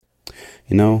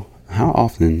How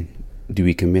often do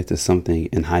we commit to something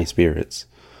in high spirits,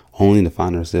 only to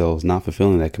find ourselves not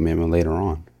fulfilling that commitment later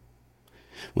on?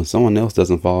 When someone else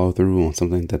doesn't follow through on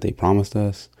something that they promised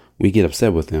us, we get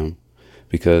upset with them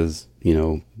because,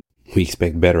 we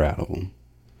expect better out of them.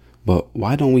 But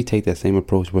why don't we take that same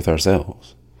approach with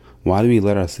ourselves? Why do we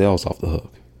let ourselves off the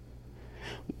hook?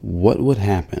 What would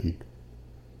happen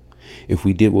if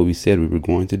we did what we said we were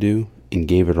going to do and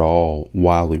gave it all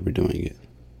while we were doing it?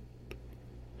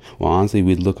 Well, honestly,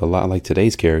 we'd look a lot like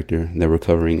today's character that we're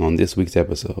covering on this week's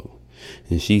episode.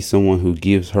 And she's someone who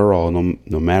gives her all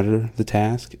no matter the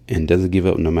task and doesn't give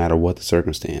up no matter what the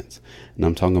circumstance. And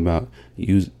I'm talking about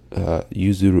Yuzuriha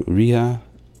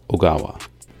Ogawa.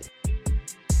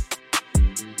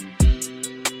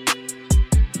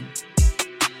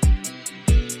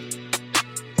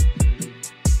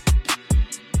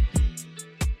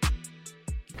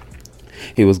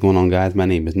 Hey, what's going on, guys? My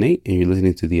name is Nate, and you're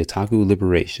listening to the Otaku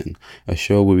Liberation, a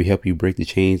show where we help you break the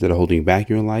chains that are holding you back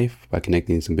in your life by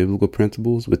connecting some biblical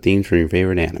principles with themes from your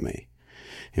favorite anime.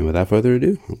 And without further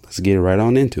ado, let's get right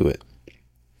on into it.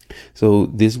 So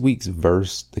this week's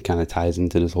verse that kind of ties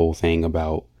into this whole thing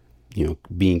about,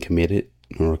 being committed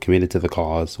or committed to the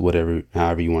cause,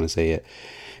 however you want to say it,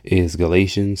 is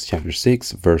Galatians chapter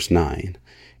 6, verse 9.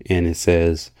 And it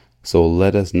says, "So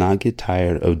let us not get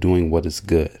tired of doing what is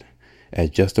good.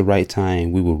 At just the right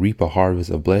time, we will reap a harvest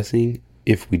of blessing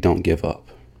if we don't give up."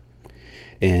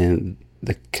 And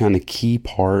the kind of key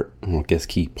part, or I guess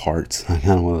key parts, I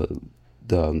kind of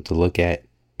want to look at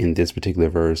in this particular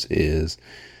verse is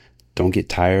don't get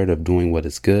tired of doing what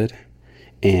is good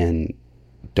and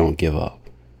don't give up.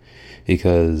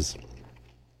 Because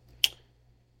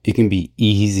it can be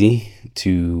easy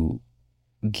to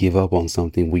give up on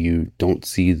something when you don't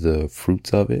see the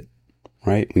fruits of it.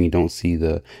 Right? When you don't see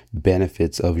the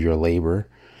benefits of your labor.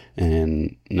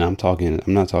 And I'm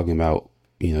not talking about,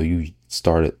 you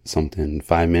started something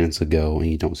 5 minutes ago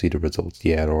and you don't see the results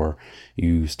yet, or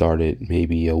you started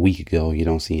maybe a week ago, you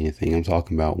don't see anything. I'm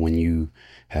talking about when you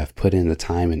have put in the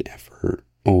time and effort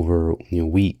over,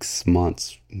 weeks,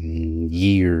 months,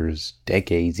 years,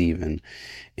 decades even,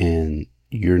 and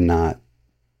you're not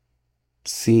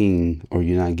seeing, or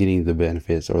you're not getting the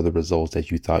benefits or the results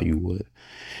that you thought you would.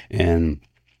 And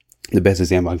the best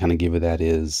example I kind of give of that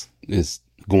is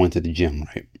going to the gym,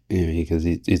 right? Because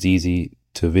it's easy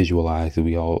to visualize,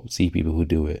 we all see people who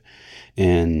do it.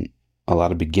 And a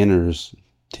lot of beginners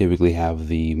typically have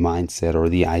the mindset or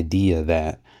the idea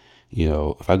that,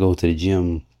 if I go to the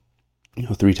gym,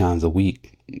 3 times a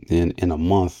week, then in a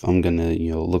month, I'm going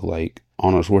to, look like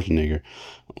Arnold Schwarzenegger.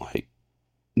 Like,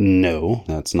 no,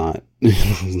 that's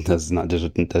just not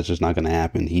going to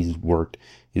happen. He's worked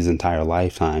his entire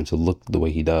lifetime to look the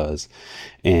way he does.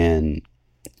 And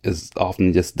it's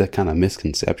often just that kind of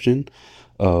misconception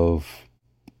of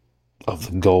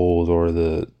the goals or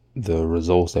the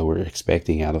results that we're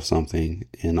expecting out of something.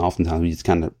 And oftentimes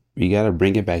we got to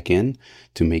bring it back in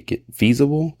to make it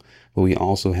feasible. But we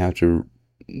also have to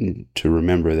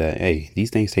remember that, hey, these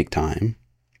things take time.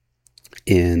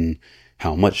 And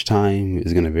how much time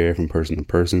is going to vary from person to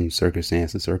person,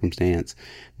 circumstance to circumstance.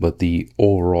 But the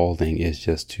overall thing is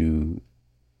just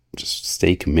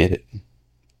stay committed.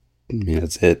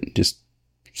 That's it. Just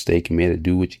stay committed,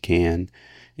 do what you can,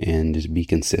 and just be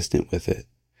consistent with it.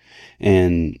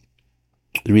 And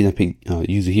the reason I picked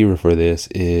Yuzuhira for this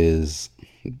is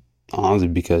honestly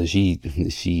because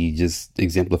she just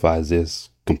exemplifies this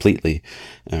completely,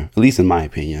 at least in my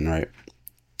opinion, right?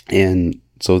 And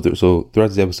So throughout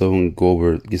this episode, I'm going to go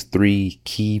over just 3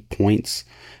 key points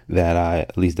that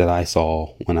I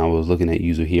saw when I was looking at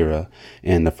Yuzuhira.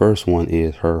 And the first one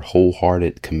is her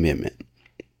wholehearted commitment.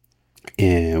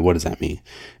 And what does that mean?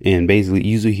 And basically,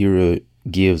 Yuzuhira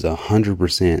gives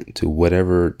 100% to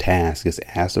whatever task is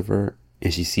asked of her,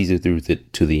 and she sees it through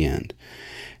to the end.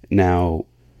 Now,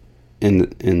 in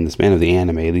the span of the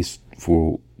anime, at least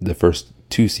for the first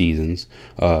 2 seasons,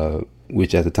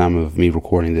 which at the time of me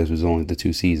recording this was only the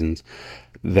 2 seasons,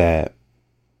 that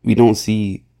we don't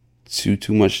see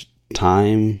too much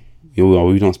time.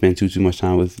 We don't spend too much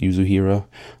time with Yuzuhira.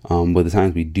 But the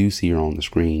times we do see her on the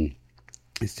screen,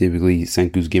 it's typically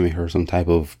Senku's giving her some type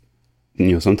of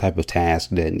task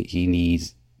that he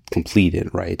needs completed,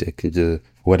 right? To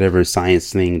whatever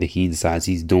science thing that he decides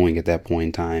he's doing at that point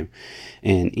in time.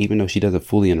 And even though she doesn't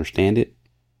fully understand it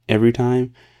every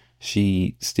time,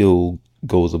 she still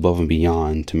goes above and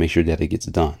beyond to make sure that it gets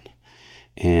done.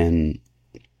 And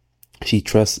she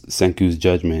trusts Senku's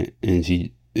judgment, and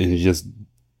she just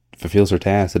fulfills her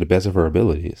task to the best of her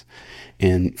abilities.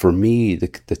 And for me, the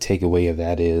takeaway of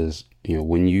that is,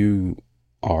 when you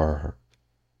are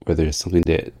whether it's something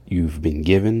that you've been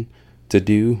given to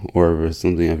do or it's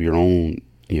something of your own,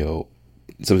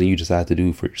 something you decide to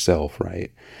do for yourself,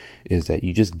 right? Is that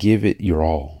you just give it your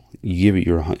all. You give it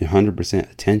your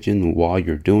 100% attention while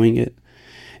you're doing it,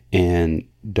 and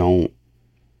don't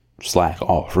slack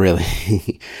off, really.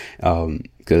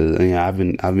 Because I've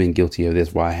been guilty of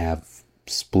this, where I have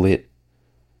split,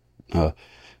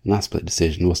 not split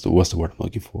decision. What's the word I'm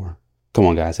looking for? Come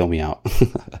on, guys, help me out.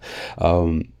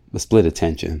 The split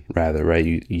attention, rather, right?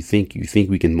 You think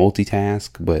we can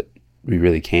multitask, but we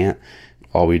really can't.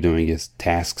 All we're doing is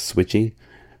task switching,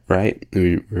 right?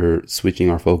 We're switching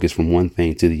our focus from one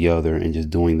thing to the other and just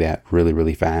doing that really,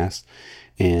 really fast.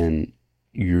 And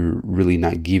you're really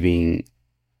not giving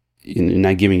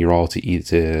your all to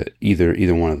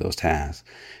either one of those tasks.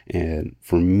 And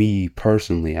for me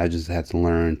personally, I just had to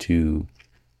learn to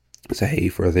say, hey,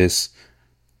 for this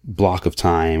block of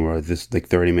time, or this like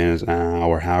 30 minutes, an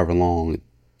hour, however long,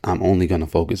 I'm only going to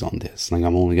focus on this. Like,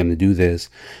 I'm only going to do this.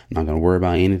 I'm not going to worry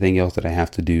about anything else that I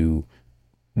have to do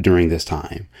during this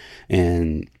time.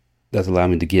 And that's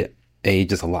allowed me to get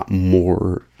just a lot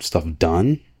more stuff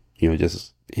done,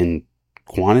 just in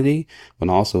quantity, but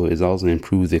also it's also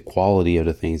improved the quality of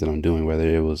the things that I'm doing, whether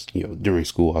it was, during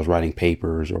school, I was writing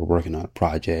papers or working on a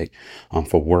project,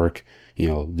 for work,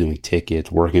 doing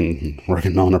tickets, working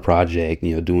on a project,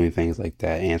 doing things like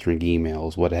that, answering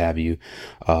emails, what have you.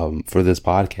 For this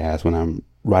podcast, when I'm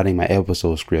writing my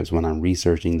episode scripts, when I'm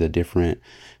researching the different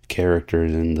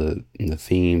characters and the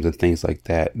themes and things like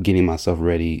that, getting myself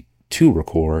ready to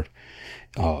record,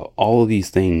 all of these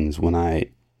things, when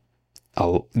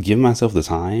I'll give myself the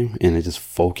time and I just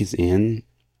focus in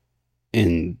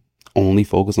and only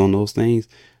focus on those things,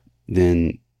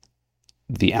 then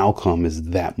the outcome is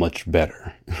that much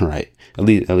better, right? At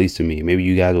least to me. Maybe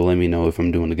you guys will let me know if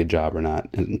I'm doing a good job or not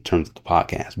in terms of the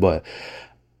podcast, but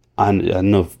I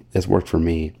know it's worked for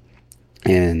me,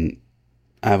 and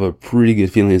I have a pretty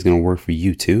good feeling it's going to work for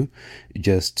you too.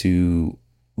 Just to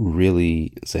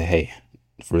really say, hey,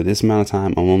 for this amount of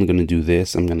time, I'm only going to do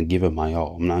this. I'm going to give it my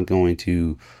all. I'm not going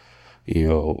to,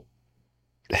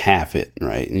 half it,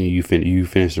 right? And you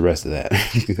finish the rest of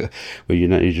that, but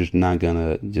you're just not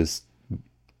gonna just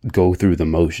go through the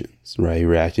motions, right?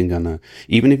 You're actually gonna,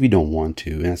 even if you don't want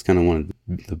to, and that's kind of one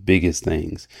of the biggest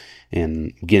things.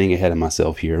 And getting ahead of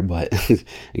myself here, but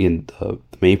again, the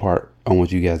main part I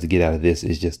want you guys to get out of this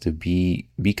is just to be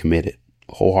committed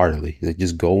wholeheartedly. Like,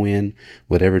 just go in,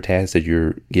 whatever task that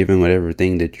you're given, whatever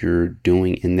thing that you're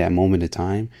doing in that moment of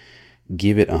time,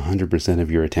 give it 100%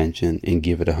 of your attention and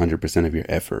give it 100% of your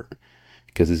effort,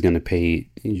 because it's going to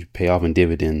pay off in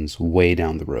dividends way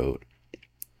down the road.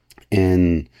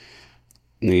 And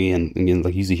again,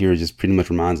 like Yuzuriha just pretty much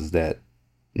reminds us that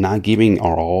not giving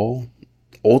our all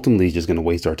ultimately is just going to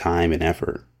waste our time and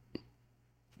effort,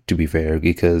 to be fair,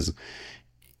 because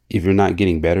if you're not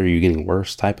getting better, you're getting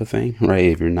worse type of thing, right?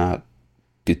 If you're not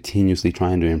continuously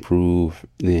trying to improve,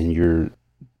 then you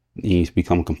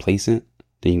become complacent.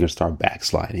 Then you're going to start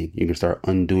backsliding. You're going to start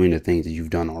undoing the things that you've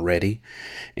done already.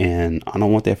 And I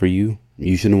don't want that for you.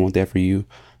 You shouldn't want that for you.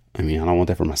 I mean, I don't want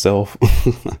that for myself.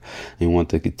 I want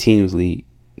to continuously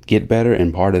get better.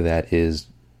 And part of that is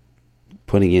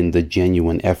putting in the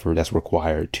genuine effort that's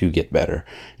required to get better.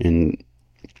 And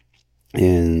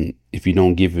if you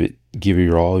don't give it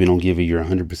your all, if you don't give it your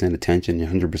 100% attention, your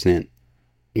 100%,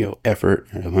 effort,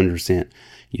 100%,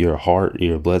 your heart,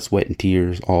 your blood, sweat, and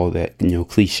tears, all that,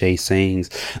 cliche sayings.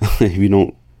 If you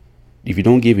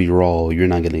don't give it your all, you're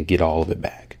not going to get all of it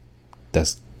back.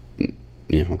 That's,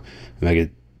 if I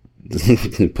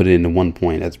could put it into one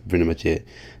point, that's pretty much it.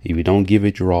 If you don't give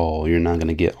it your all, you're not going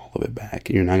to get all of it back.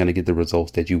 You're not going to get the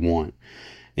results that you want,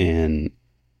 and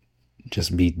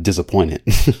just be disappointed.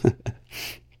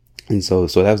 And so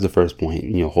that was the first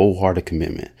point, wholehearted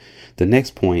commitment. The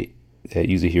next point that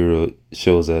Yuzuhira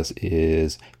shows us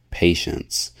is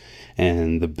patience.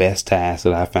 And the best task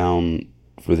that I found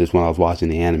for this when I was watching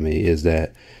the anime is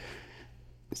that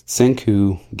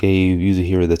Senku gave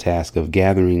Yuzuhira the task of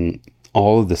gathering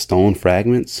all of the stone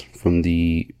fragments from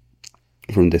the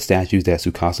statues that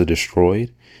Tsukasa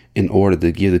destroyed in order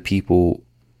to give the people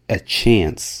a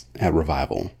chance at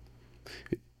revival.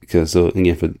 Because, so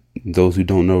again, for those who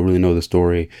don't really know the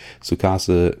story,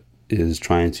 Tsukasa is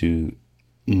trying to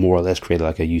more or less create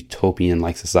like a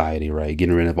utopian-like society, right?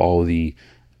 Getting rid of all the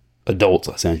adults,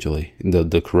 essentially,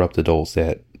 the corrupt adults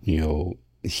that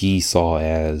he saw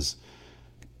as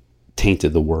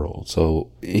tainted the world.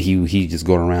 So he just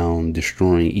going around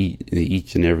destroying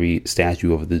each and every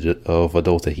statue of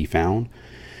adults that he found.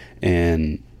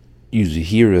 And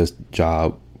Yuzuhira's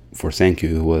job for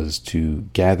Senku was to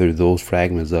gather those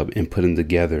fragments up and put them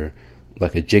together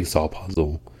like a jigsaw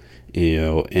puzzle,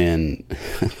 and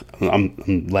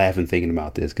I'm laughing thinking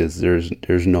about this because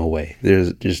there's no way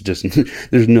there's just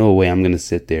there's no way I'm gonna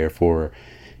sit there for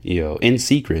in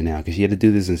secret now, because she had to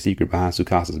do this in secret behind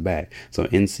Sukasa's back. So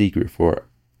in secret for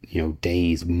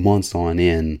days, months on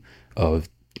end of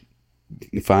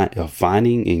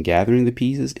finding and gathering the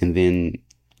pieces, and then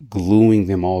gluing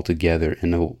them all together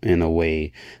in a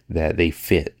way that they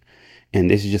fit. And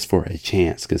this is just for a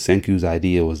chance, because Senku's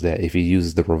idea was that if he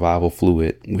uses the revival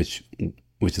fluid, which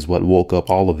is what woke up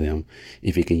all of them,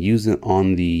 if he can use it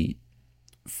on the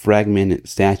fragmented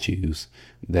statues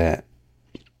that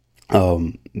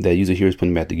Yuzuhira is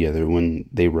putting back together, when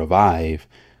they revive,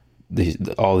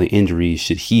 all the injuries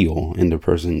should heal and the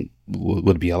person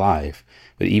would be alive.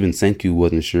 But even Senku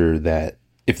wasn't sure that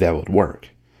if that would work.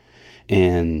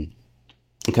 And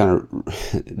kind of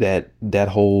that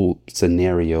whole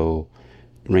scenario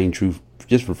rang true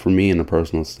just for me in the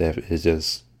personal stuff. Is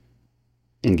just,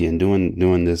 again,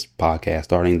 doing this podcast,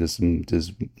 starting this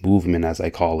movement, as I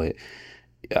call it.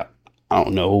 I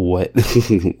don't know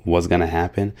what's gonna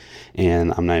happen,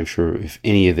 and I'm not even sure if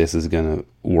any of this is gonna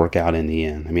work out in the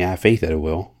end. I mean, I have faith that it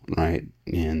will, right?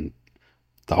 And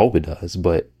I hope it does,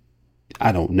 but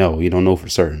I don't know. You don't know for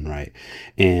certain, right?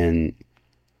 And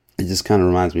it just kind of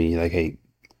reminds me, like, hey,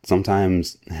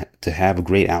 sometimes to have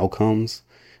great outcomes,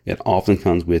 it often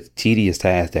comes with tedious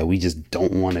tasks that we just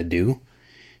don't want to do,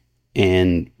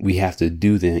 and we have to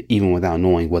do them even without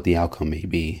knowing what the outcome may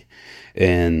be.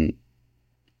 And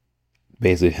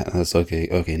basically, that's okay,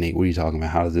 Nate, what are you talking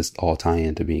about? How does this all tie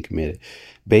into being committed?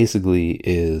 Basically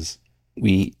is,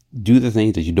 we do the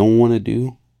things that you don't want to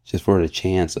do just for the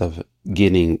chance of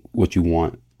getting what you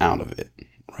want out of it,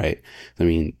 right? I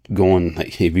mean, going,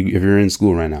 like, if you're in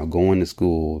school right now, going to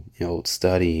school,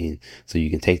 studying so you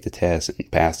can take the test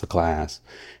and pass the class.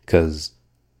 Because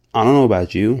I don't know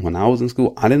about you, when I was in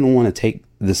school, I didn't want to take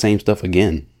the same stuff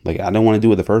again. Like, I didn't want to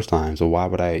do it the first time, so why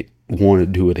would I want to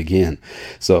do it again?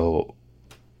 So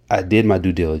I did my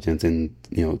due diligence in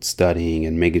studying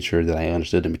and making sure that I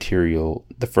understood the material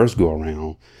the first go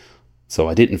around, so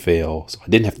I didn't fail, so I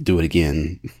didn't have to do it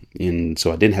again, and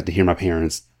so I didn't have to hear my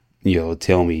parents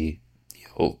tell me,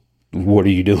 what are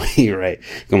you doing? Right?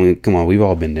 Come on, we've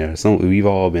all been there. We've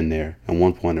all been there at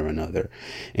one point or another.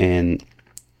 And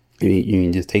you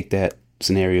can just take that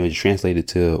scenario and translate it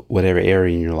to whatever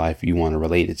area in your life you want to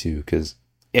relate it to, because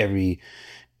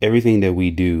everything that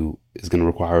we do is going to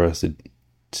require us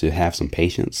to have some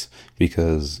patience,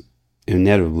 because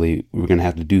inevitably we're going to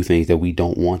have to do things that we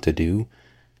don't want to do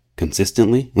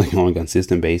consistently, like on a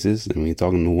consistent basis. I mean,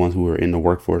 talking to the ones who are in the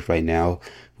workforce right now,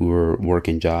 who are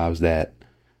working jobs that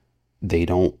they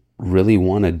don't really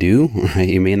want to do, right?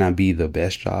 It may not be the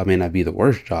best job, may not be the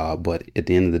worst job, but at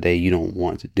the end of the day, you don't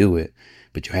want to do it,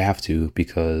 but you have to,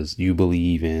 because you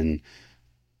believe in,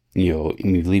 you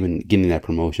believe in getting that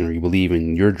promotion, or you believe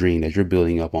in your dream that you're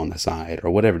building up on the side, or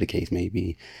whatever the case may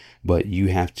be. But you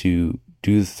have to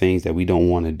do the things that we don't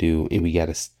want to do, and we got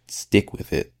to stick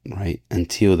with it, right?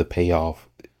 Until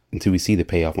we see the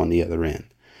payoff on the other end.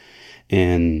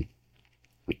 And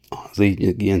honestly,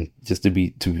 again, just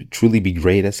to truly be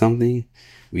great at something,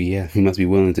 we must be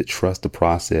willing to trust the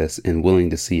process and willing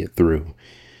to see it through.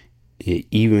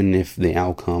 Even if the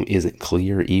outcome isn't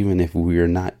clear, even if we're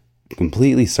not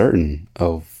completely certain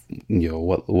of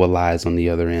what lies on the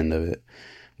other end of it,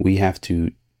 we have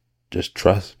to just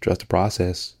trust the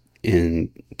process and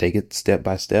take it step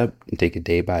by step and take it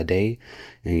day by day.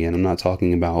 And again, I'm not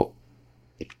talking about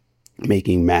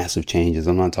making massive changes.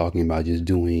 I'm not talking about just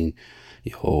doing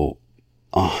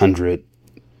 100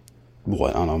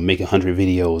 make 100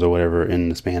 videos or whatever in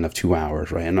the span of 2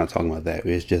 hours, right? I'm not talking about that.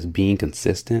 It's just being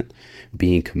consistent,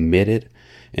 being committed,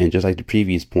 and just like the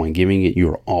previous point, giving it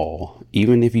your all,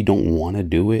 even if you don't want to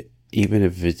do it, even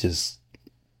if it's just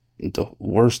the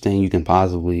worst thing you can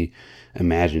possibly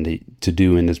imagine to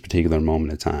do in this particular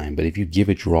moment of time. But if you give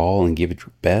it your all and give it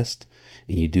your best,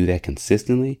 and you do that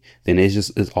consistently, then it's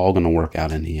all going to work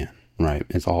out in the end, right?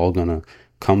 It's all going to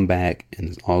come back, and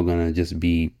it's all going to just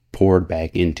be poured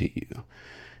back into you.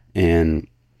 And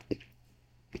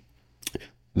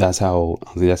that's how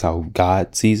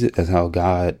God sees it. That's how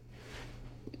God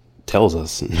tells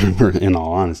us, in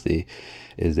all honesty,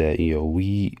 is that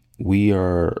we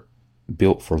are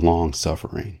built for long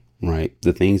suffering, right?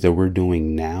 The things that we're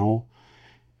doing now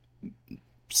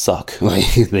suck.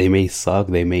 Like, they may suck,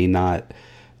 they may not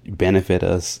benefit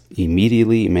us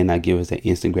immediately, it may not give us that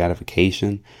instant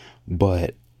gratification,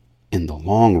 but in the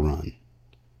long run,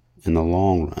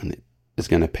 it's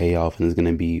going to pay off, and it's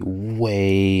going to be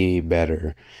way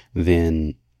better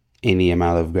than any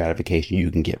amount of gratification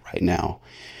you can get right now.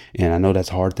 And I know that's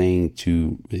a hard thing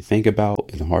to really think about.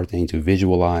 It's a hard thing to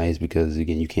visualize because,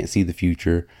 again, you can't see the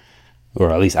future, or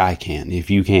at least I can. If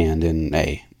you can, then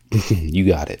hey, you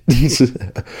got it.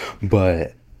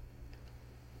 But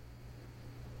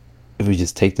if we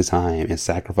just take the time and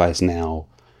sacrifice now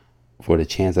for the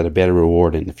chance at a better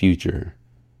reward in the future,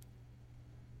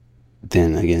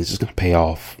 then again, it's just going to pay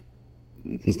off.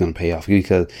 It's going to pay off,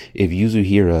 because if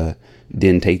Yuzuhira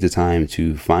didn't take the time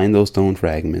to find those stone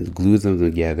fragments, glue them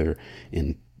together,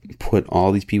 and put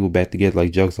all these people back together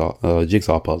like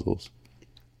jigsaw puzzles,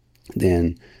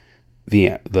 then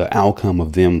the outcome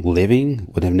of them living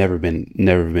would have never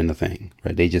been a thing,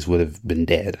 right? They just would have been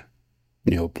dead,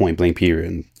 point blank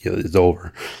period, and it's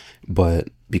over. But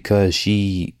because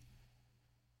she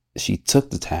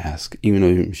took the task, even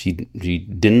though she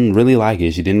didn't really like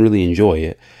it, she didn't really enjoy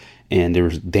it, and there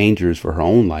was dangers for her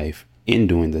own life in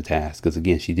doing the task, because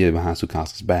again, she did it behind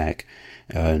Sukasa's back,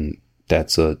 and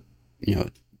that's a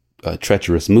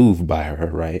treacherous move by her,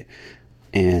 right?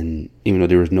 And even though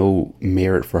there was no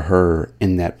merit for her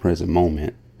in that present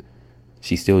moment,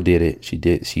 she still did it.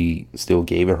 She still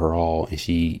gave it her all, and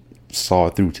she saw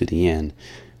it through to the end.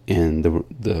 And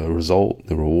the result,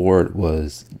 the reward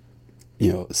was,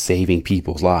 saving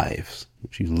people's lives.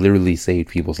 She literally saved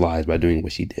people's lives by doing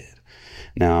what she did.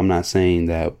 Now, I'm not saying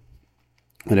that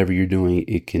whatever you're doing,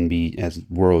 it can be as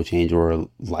world changing or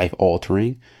life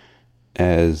altering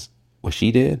as what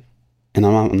she did. And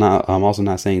I'm also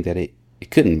not saying that it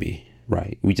couldn't be,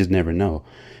 right? We just never know.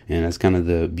 And that's kind of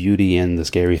the beauty and the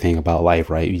scary thing about life,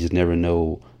 right? You just never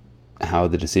know how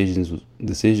the decisions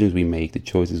we make, the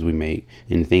choices we make,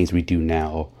 and the things we do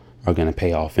now are going to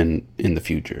pay off in the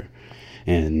future.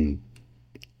 And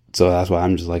so that's why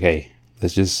I'm just like, hey,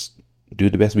 let's just do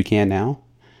the best we can now,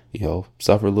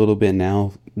 suffer a little bit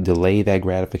now, delay that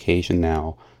gratification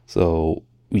now. So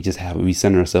we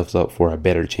set ourselves up for a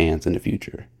better chance in the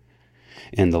future.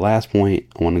 And the last point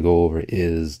I want to go over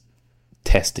is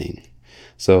testing.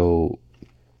 So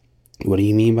what do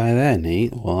you mean by that,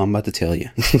 Nate? Well, I'm about to tell you.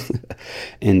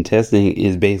 And testing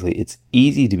is basically, it's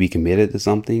easy to be committed to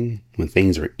something when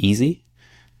things are easy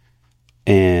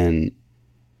and,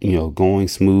 going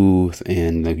smooth,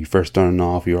 and like you first starting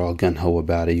off, you're all gung-ho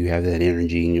about it. You have that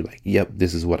energy and you're like, yep,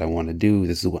 this is what I want to do.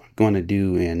 This is what I'm going to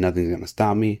do, and nothing's going to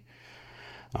stop me.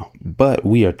 But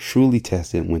we are truly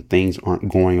tested when things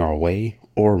aren't going our way,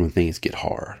 or when things get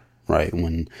hard, right?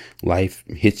 When life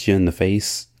hits you in the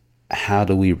face, how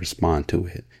do we respond to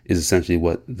it is essentially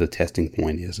what the testing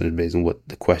point is. And based on what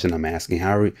the question I'm asking,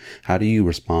 how do you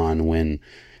respond when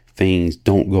things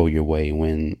don't go your way,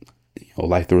 when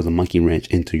life throws a monkey wrench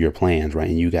into your plans, right?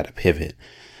 And you got to pivot.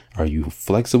 Are you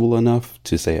flexible enough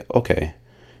to say, okay,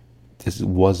 this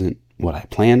wasn't what I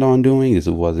planned on doing. This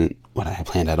wasn't what I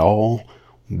planned at all,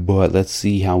 but let's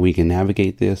see how we can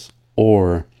navigate this.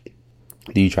 Or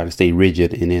do you try to stay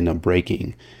rigid and end up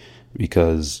breaking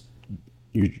because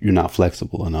you're not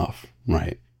flexible enough,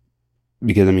 right?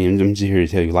 Because I'm just here to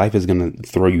tell you, life is going to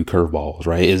throw you curveballs,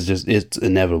 right? It's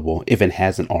inevitable if it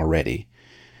hasn't already.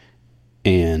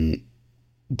 And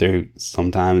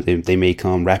sometimes they may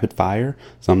come rapid fire.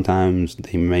 Sometimes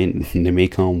they may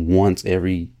come once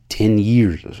every 10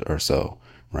 years or so,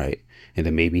 right? And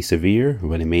it may be severe,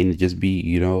 but it may just be,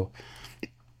 you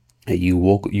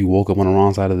woke up on the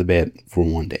wrong side of the bed for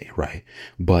one day, right?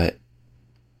 But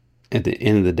at the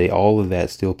end of the day, all of that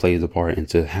still plays a part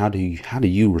into how do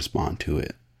you respond to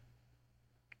it?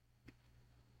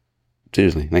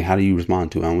 Seriously, like, how do you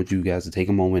respond to it? I want you guys to take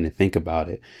a moment and think about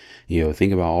it.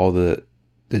 Think about all the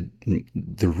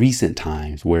recent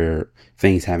times where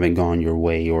things haven't gone your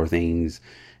way, or things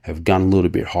have gone a little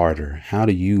bit harder. How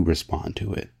do you respond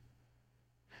to it?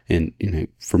 And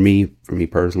for me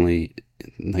personally,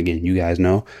 again, you guys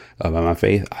know about my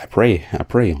faith. I pray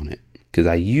on it, because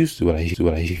what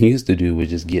I used to do was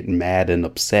just get mad and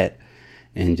upset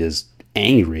and just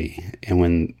angry. And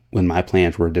when my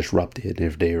plans were disrupted,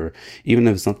 even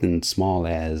if it's something small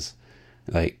as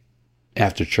like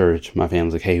after church, my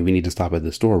family's like, hey, we need to stop at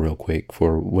the store real quick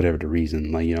for whatever the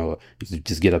reason. Like,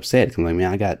 just get upset. Cause I'm like,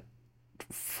 man, I got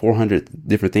 400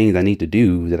 different things I need to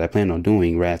do that I planned on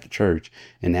doing right after church.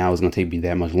 And now it's going to take me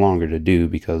that much longer to do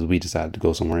because we decided to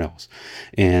go somewhere else.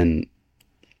 And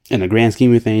in the grand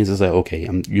scheme of things, it's like, okay,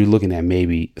 you're looking at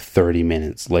maybe 30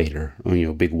 minutes later,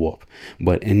 big whoop.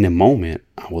 But in the moment,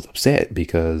 I was upset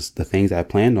because the things I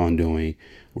planned on doing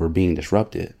were being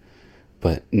disrupted.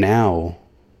 But now,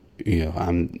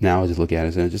 I just look at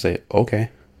it and just say, okay,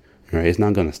 right? It's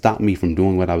not going to stop me from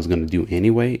doing what I was going to do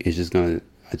anyway. I just got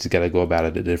to go about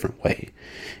it a different way.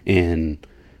 And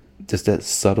just that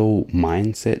subtle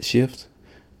mindset shift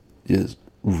is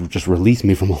just released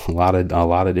me from a lot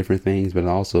of different things, but it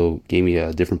also gave me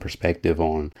a different perspective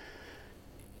on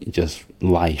just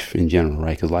life in general,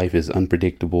 right? Because life is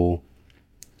unpredictable,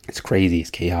 it's crazy,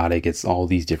 it's chaotic, it's all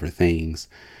these different things,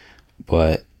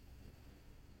 but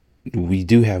we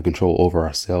do have control over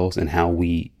ourselves and how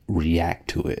we react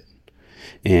to it.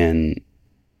 And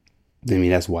I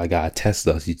mean, that's why God tests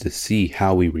us, to see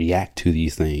how we react to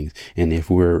these things, and if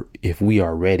we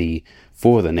are ready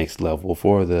for the next level,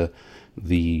 for the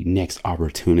next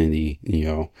opportunity,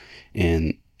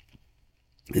 and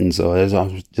so as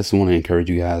I just want to encourage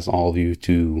you guys, all of you,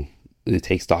 to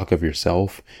take stock of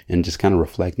yourself and just kind of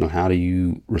reflect on how do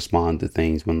you respond to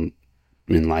things when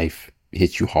life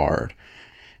hits you hard.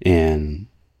 And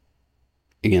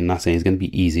again, not saying it's going to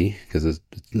be easy, because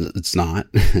it's not.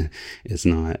 It's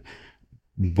not.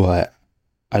 But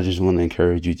I just want to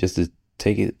encourage you just to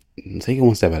take it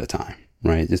one step at a time,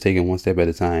 right? Just take it one step at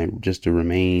a time, just to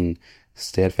remain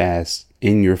steadfast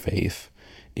in your faith,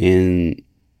 in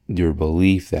your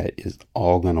belief that it's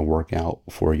all going to work out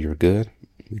for your good.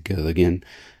 Because again,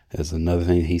 that's another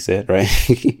thing he said, right?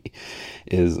 He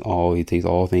takes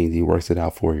all things, he works it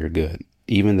out for your good.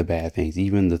 Even the bad things,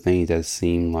 even the things that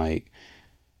seem like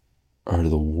are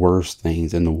the worst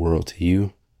things in the world to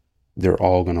you, they're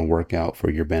all going to work out for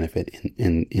your benefit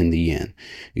in the end.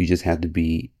 You just have to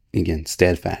be, again,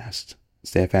 steadfast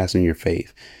in your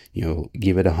faith.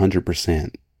 Give it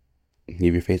 100%.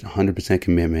 Give your faith 100%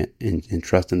 commitment, and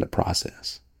trust in the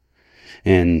process.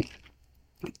 And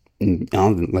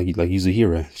like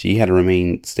Yuzuhira, she had to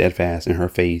remain steadfast in her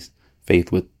faith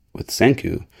with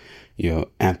Senku.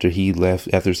 After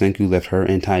Senku left her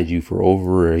and Taiju for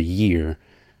over a year,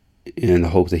 in the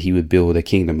hopes that he would build a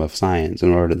kingdom of science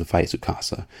in order to fight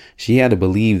Tsukasa. She had to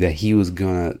believe that he was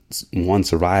gonna, one,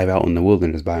 survive out in the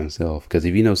wilderness by himself. Because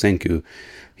if you know Senku,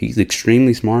 he's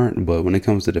extremely smart, but when it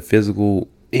comes to the physical,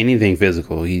 anything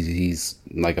physical, he's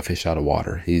like a fish out of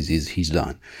water. He's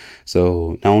done.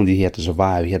 So not only did he have to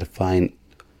survive, he had to find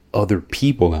other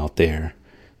people out there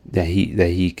that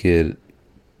he could,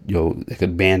 that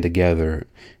could band together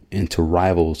and to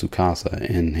rival Tsukasa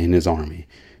in his army.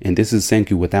 And this is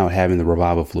Senku without having the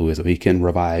revival fluid, so he can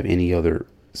revive any other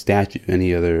statue,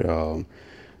 any other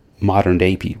modern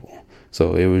day people.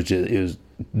 So it was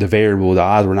the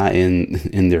odds were not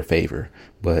in their favor.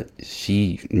 But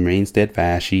she remained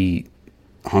steadfast. She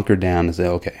hunkered down and said,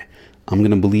 okay, I'm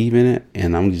going to believe in it,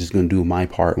 and I'm just going to do my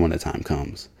part when the time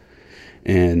comes.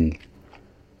 And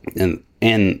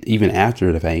even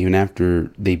after the fact, even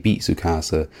after they beat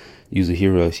Tsukasa,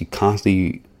 Yuzuhira, she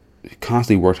constantly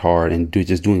worked hard and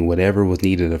just doing whatever was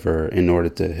needed of her in order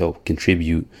to help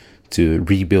contribute to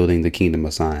rebuilding the kingdom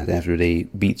of science. After they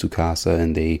beat Tsukasa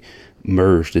and they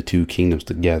merged the two kingdoms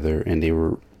together, and they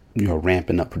were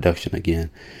ramping up production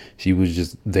again, she was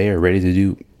just there, ready to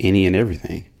do any and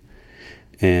everything.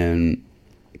 And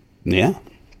yeah,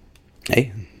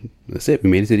 hey, that's it. We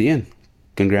made it to the end.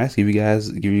 Congrats. Give you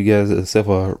guys yourself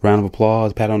a round of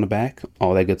applause, pat on the back,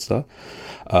 all that good stuff.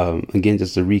 Again,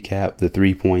 just to recap, the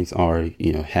 3 points are,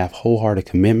 have wholehearted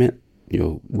commitment.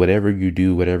 Whatever you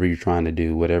do, whatever you're trying to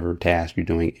do, whatever task you're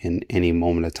doing in any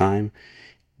moment of time,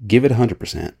 give it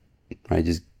 100%, right?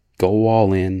 Just go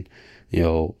all in,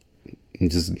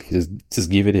 just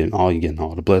give it in all. You get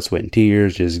all the blood, sweat, and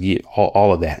tears. Just get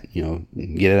all of that,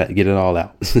 get it all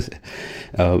out.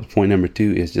 Point number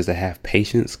 2 is just to have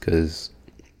patience, because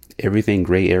everything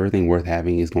great, everything worth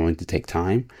having is going to take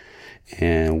time.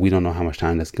 And we don't know how much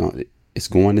time it's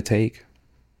going to take,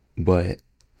 but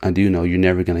I do know you're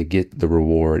never going to get the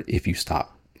reward if you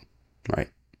stop, right?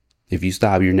 If you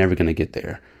stop, you're never going to get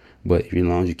there. But as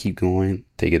long as you keep going,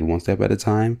 take it one step at a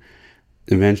time,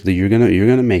 eventually you're going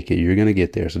to make it. You're going to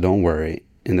get there. So don't worry.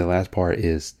 And the last part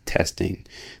is testing.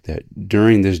 That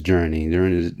during this journey,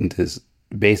 during this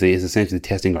basically is essentially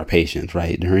testing our patience,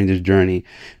 right? During this journey,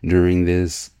 during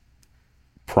this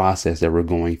process that we're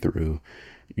going through,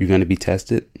 you're going to be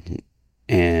tested,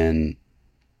 and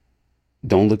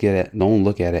don't look at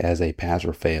it as a pass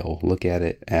or fail. Look at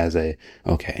it as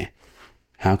okay,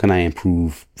 how can I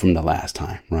improve from the last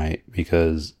time, right?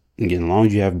 Because again, as long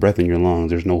as you have breath in your lungs,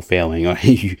 there's no failing.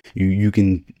 You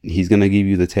can. He's going to give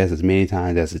you the test as many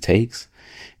times as it takes,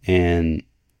 and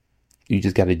you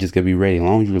just gotta be ready. As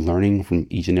long as you're learning from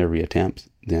each and every attempt,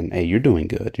 then hey, you're doing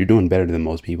good. You're doing better than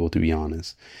most people, to be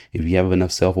honest. If you have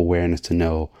enough self-awareness to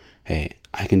know, hey,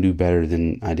 I can do better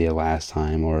than I did last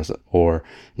time, or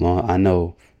I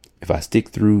know if I stick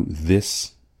through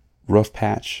this rough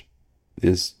patch,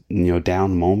 this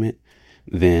down moment,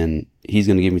 then he's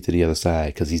gonna get me to the other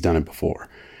side because he's done it before.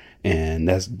 And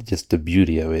that's just the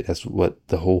beauty of it. That's what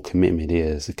the whole commitment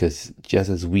is, because just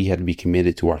as we had to be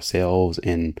committed to ourselves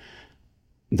and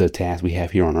the task we have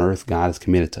here on earth, God is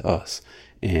committed to us.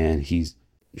 And he's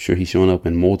shown up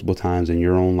in multiple times in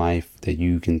your own life that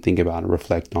you can think about and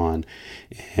reflect on.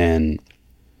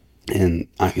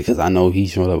 Because I know he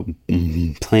showed up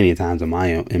plenty of times in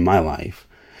my life.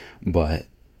 But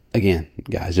again,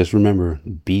 guys, just remember,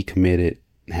 be committed,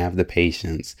 have the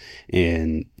patience,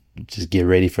 and just get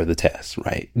ready for the test,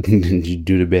 right? You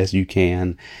do the best you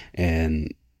can,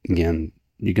 and again,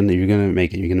 you're gonna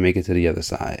make it. You're gonna make it to the other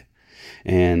side.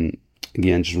 And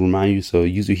again, just remind you, so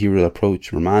Yuzuhira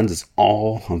approach reminds us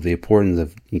all of the importance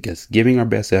of giving our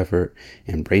best effort,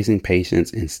 embracing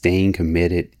patience, and staying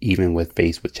committed even with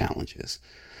faced with challenges.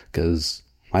 Because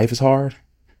life is hard,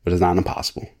 but it's not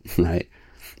impossible, right?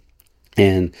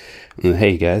 And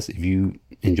hey guys, if you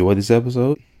enjoyed this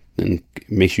episode, then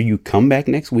make sure you come back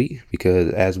next week,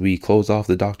 because as we close off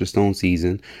the Dr. Stone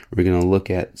season, we're going to look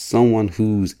at someone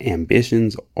whose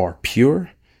ambitions are pure,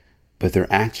 but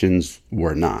their actions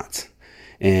were not.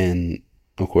 And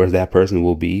of course, that person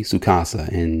will be Tsukasa,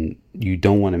 and you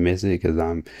don't want to miss it, because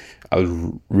I was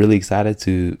really excited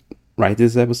to write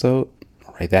that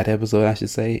episode, I should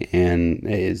say. And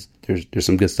there's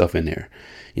some good stuff in there.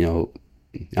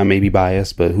 I may be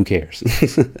biased, but who cares?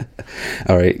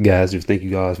 All right, guys, just thank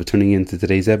you guys for tuning in to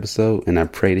today's episode, and I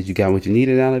pray that you got what you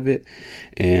needed out of it,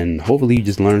 and hopefully you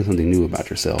just learned something new about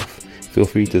yourself. Feel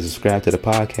free to subscribe to the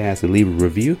podcast and leave a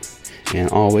review, and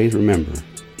always remember,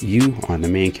 you are the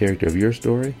main character of your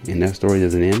story, and that story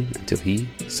doesn't end until he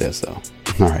says so.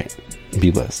 All right, be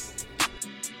blessed.